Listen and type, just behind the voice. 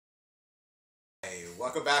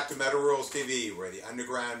Welcome back to Metal Rules TV, where the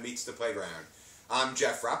underground meets the playground. I'm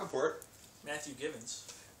Jeff Rappaport. Matthew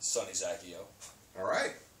Givens. Sonny Zacchio. All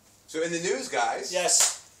right. So in the news, guys.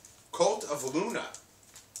 Yes. Cult of Luna.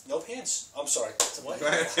 No pants. I'm sorry. What?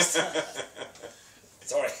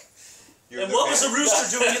 Sorry. And what was the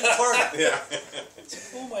rooster doing at the party? Yeah.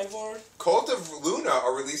 Oh my word. Cult of Luna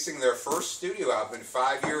are releasing their first studio album in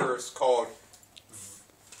 5 years called...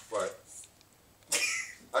 What?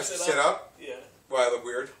 I should sit up? Yeah. Why, I look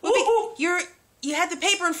weird? Well, you had the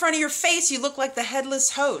paper in front of your face. You look like the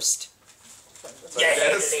headless host. Like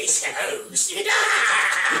Headless host.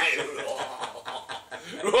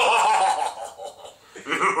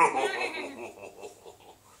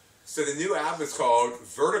 So the new album is called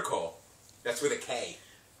Vertikal. That's with a K.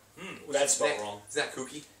 That's spelled wrong. Isn't that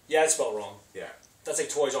kooky? Yeah, it's spelled wrong. Yeah. That's like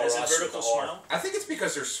Toys R Is Us. it vertical smile? I think it's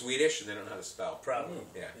because they're Swedish and they don't know how to spell. Probably.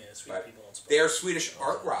 Yeah. Yeah, sweet But people don't spell. they are Swedish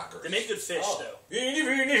art rockers. They make good fish, though. He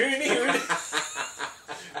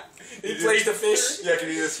plays the fish. Yeah, can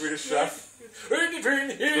you do the Swedish chef?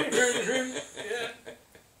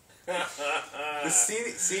 The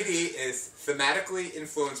CD is thematically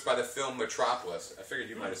influenced by the film Metropolis. I figured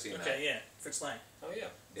you might have seen that. Okay, yeah. Fritz Lang. Oh yeah.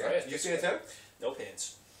 Yeah. You seen it too? No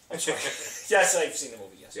pants. I'm sorry. Yes, I've seen the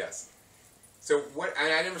movie. Yes. Yes. So what?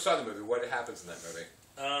 I never saw the movie. What happens in that movie?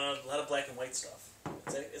 A lot of black and white stuff.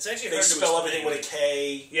 It's actually They hard to spell explain. everything with a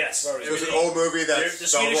K. Yes. It was an old movie The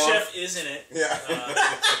that's Swedish wrong. Chef is in it. Yeah.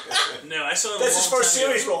 No, I saw it That's a his long first time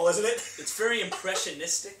ago. series role, isn't it? It's very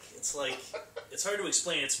impressionistic. It's like it's hard to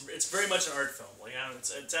explain. It's very much an art film. Like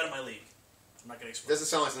it's out of my league. I'm not gonna explain. Doesn't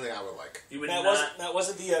sound like something I would like. You would That not.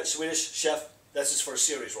 wasn't the Swedish Chef. That's his first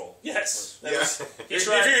series role. Yes. That Yeah. was, he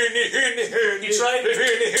tried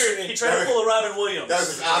to pull a Robin Williams. That was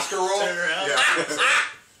his Oscar role. Turn it around. Yeah.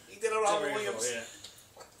 He did a Robin Williams. Yeah.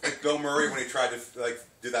 Like Bill Murray when he tried to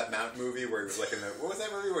do that Mount movie where he was like in the what was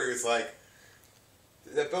that movie where he was like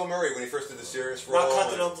that Bill Murray when he first did the serious role. Rock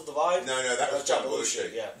Continental Divide. No, that was John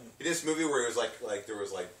Belushi. Yeah. He did this movie where he was like there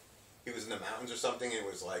was like he was in the mountains or something and it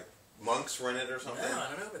was like monks were in it or something. No, I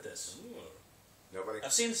don't know about this. Nobody.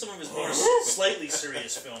 I've seen some of his more slightly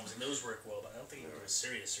serious films, and those work well, but I don't think he was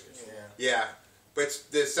serious films. Yeah, but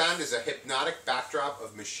the sound is a hypnotic backdrop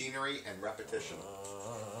of machinery and repetition.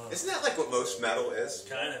 Isn't that like what most metal is?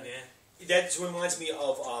 Kind of, yeah. That reminds me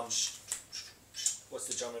of what's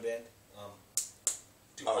the German band?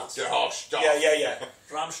 Stop. Yeah.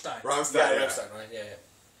 Rammstein. Rammstein. Yeah, Yeah. Rammstein, right? Yeah.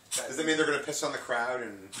 Does that mean they're going to piss on the crowd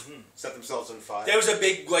and set themselves on fire? There was a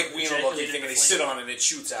big like wiener-looking thing, and they flame. sit on it and it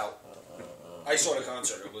shoots out. I saw the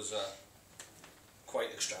concert. It was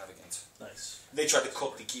quite extravagant. Nice. They tried to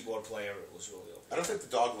cook the keyboard player. It was really okay. I don't think the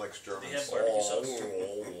dog likes Germans. They have barbecue sauce.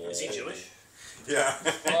 Is he Jewish? Yeah.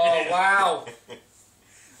 Oh, wow.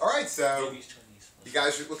 All right, so Maybe he's Chinese. you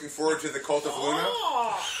guys are looking forward to the Cult of Luna?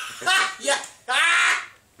 Yeah.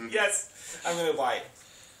 Yes. I'm going to buy it.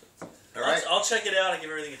 All right. I'll check it out. I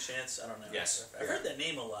give everything a chance. I don't know. Yes. I've heard that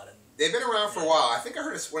name a lot. They've been around for a while. I think I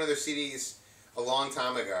heard one of their CDs a long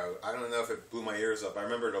time ago. I don't know if it blew my ears up. I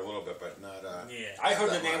remember it a little bit, but not. Yeah. I heard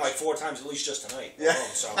the that name much. like 4 times at least just tonight. Yeah.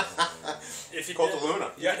 Alone, so. If it Cult did, of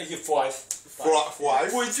Luna. Yeah, you 5.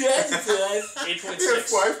 5? What's that? 8.6.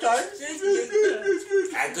 5 times?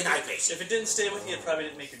 Good night, face. If it didn't stay with you, it probably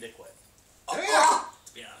didn't make your dick wet. Yeah.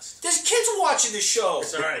 To be honest. There's kids watching this show.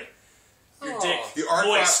 It's all right. Your Oh. dick The art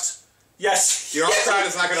moist. Yes. The art crowd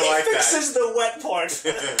is not going to like He that. fixes the wet part.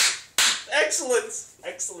 Excellent.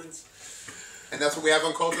 Excellent. And that's what we have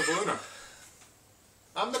on Cult of Luna.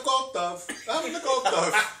 I'm the Cult of. I'm the Cult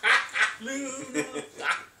of. Luna.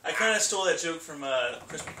 I kind of stole that joke from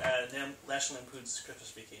National Lampoon's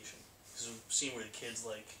Christmas Vacation. There's a scene where the kid's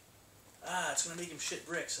like, it's going to make him shit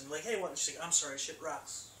bricks. And like, hey, what? And she's like, I'm sorry, shit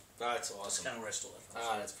rocks. That's That's awesome. kind of where I stole that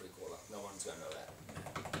from. That's pretty cool. No one's going to know that.